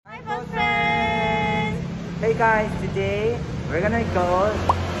Hey guys, today we're gonna go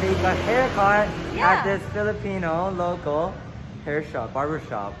take a haircut at this Filipino local hair shop, barber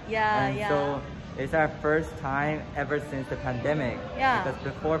shop. So it's our first time ever since the pandemic. Because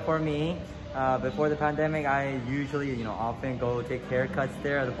before, for me, before the pandemic, I usually, often go take haircuts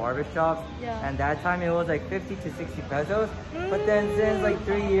there at the barber shops. And that time it was like 50 to 60 pesos. But then since like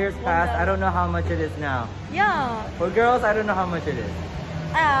 3 years passed, I don't know how much it is now. For girls, I don't know how much it is.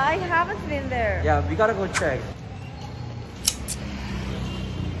 I haven't been there. We gotta go check.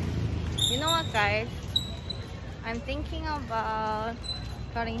 You know what, guys? I'm thinking about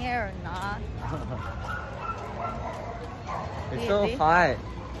cutting hair or not. It's so hot.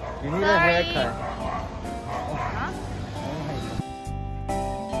 You need a haircut. Huh?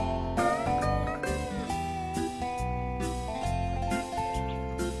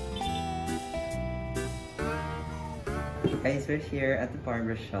 Guys, we're here at the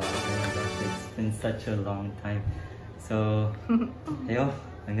barber shop. It's been such a long time. So,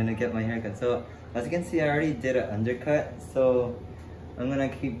 I'm gonna get my haircut. So, as you can see, I already did an undercut. So, I'm gonna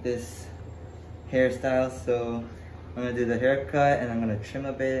keep this hairstyle. So, I'm gonna do the haircut and I'm gonna trim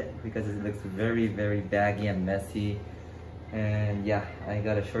a bit because it looks very, very baggy and messy. And yeah, I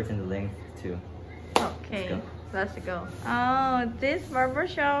gotta shorten the length too. Okay, let's go. Oh, this barber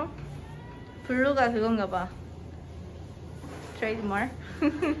shop. 블루가 그건가 봐. Trademark.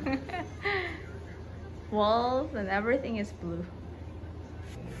 Walls and everything is blue.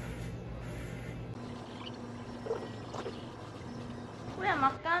 Kuya,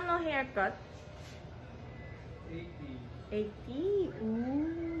 magkano haircut? 80.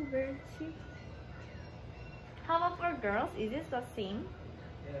 Ooh, very cheap. How about for girls? Is this the same?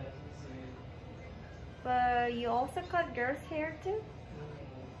 Yeah, it's the same. But you also cut girls' hair too?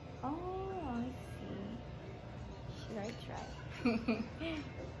 Oh, I see. Should I try?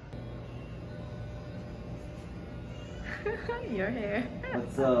 Your hair.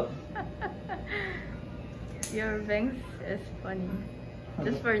 What's up? Your bangs is funny.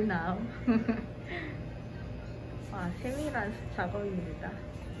 Just for now. 와, 세밀한 작업입니다.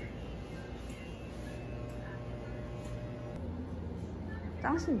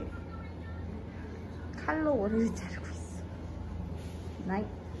 짱신데. 칼로 머리를 자르고 있어. Night.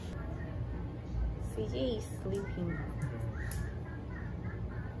 CJ is sleeping.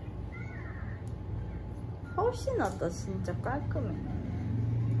 훨씬 낫다. 진짜 깔끔해.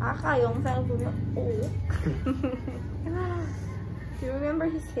 아까 영상 보면 오. Do you remember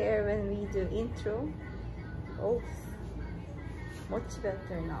his hair when we do intro? Oh, much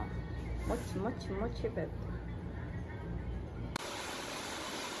better now. Much better.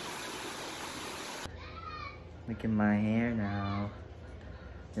 Look at my hair now.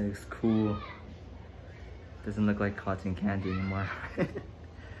 It looks cool. Doesn't look like cotton candy anymore.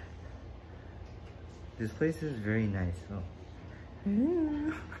 This place is very nice. Oh.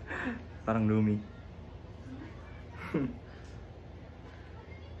 Parang roomy.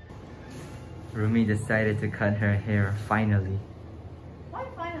 Rumi decided to cut her hair finally. Why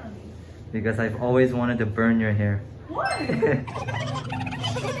finally? Because I've always wanted to burn your hair. Why?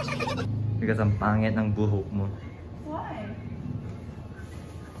 Because ang pangit ng buhok mo. Why?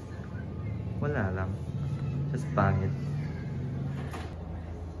 Wala lang. Just pangit.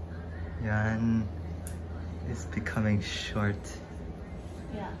 Yan. It's becoming short.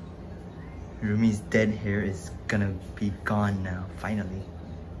 Yeah. Rumi's dead hair is gonna be gone now, finally.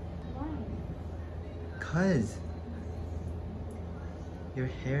 Why? Cause your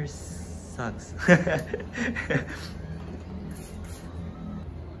hair sucks.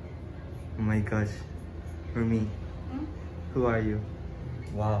 Oh my gosh. Rumi, who are you?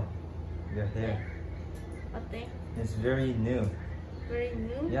 Wow, your hair. 어때? It's very new. Very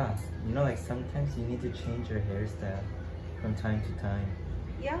new? Yeah, like sometimes you need to change your hairstyle from time to time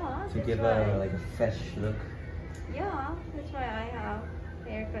Yeah, to that's give why. a fresh look. Yeah, that's why I have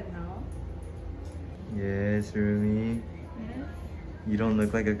haircut now. Yes, Rumi. Yes. You don't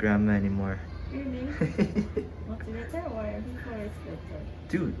look like a grandma anymore. Really? What's better or before is better?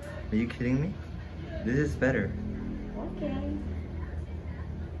 Dude, are you kidding me? This is better. Okay.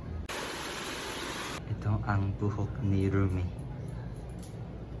 Ito ang buhok ni Rumi.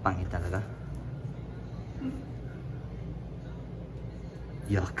 Pangit talaga.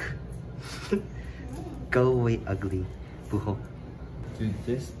 Yuck. Go away, ugly buhok. Dude,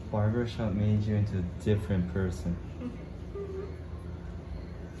 this barbershop made you into a different person.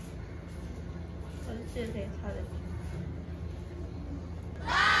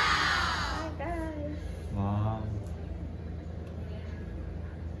 Hi guys. Wow.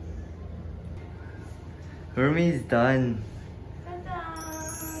 Rumi's done. Ta-da!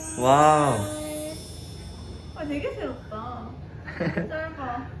 Wow. 되게 새롭다.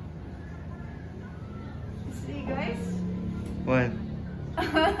 짧아. See guys? What?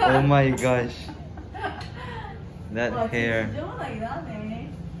 Oh my gosh. That hair. 지저분하긴 하네.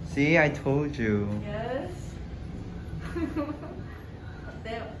 See, I told you. Yes.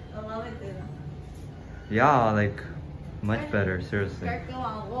 어때요? 마음에 들어. Yeah, like much better, seriously.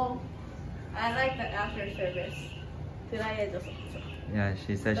 깔끔하고. I like the after service. 드라이해줘서 좋죠. Yeah,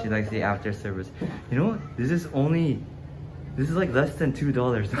 she said she likes the after service. You know, this is like less than $2.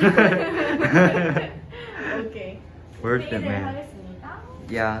 Okay. Worth it, man. 하겠습니다.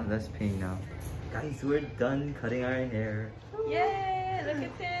 Yeah, let's pay now. Guys, we're done cutting our hair. Yay! Look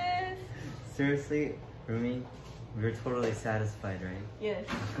at this. Seriously, Rumi, we're totally satisfied, right? Yes.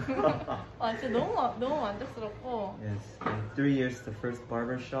 아, 진짜 너무 만족스럽고. Yes. In 3 years, the first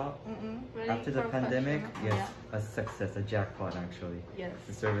barber shop. After the pandemic, yes, a success, a jackpot actually. Yes.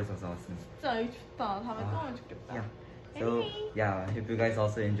 The service was awesome. 진짜 여기 좋다. 다음에 또 오면 좋겠다. Yeah. So yeah, I hope you guys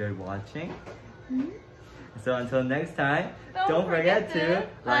also enjoyed watching. So until next time, don't forget to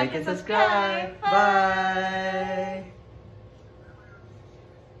like and subscribe. Bye.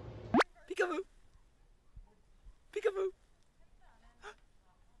 Peekaboo. Peekaboo.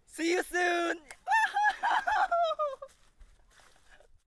 See you soon.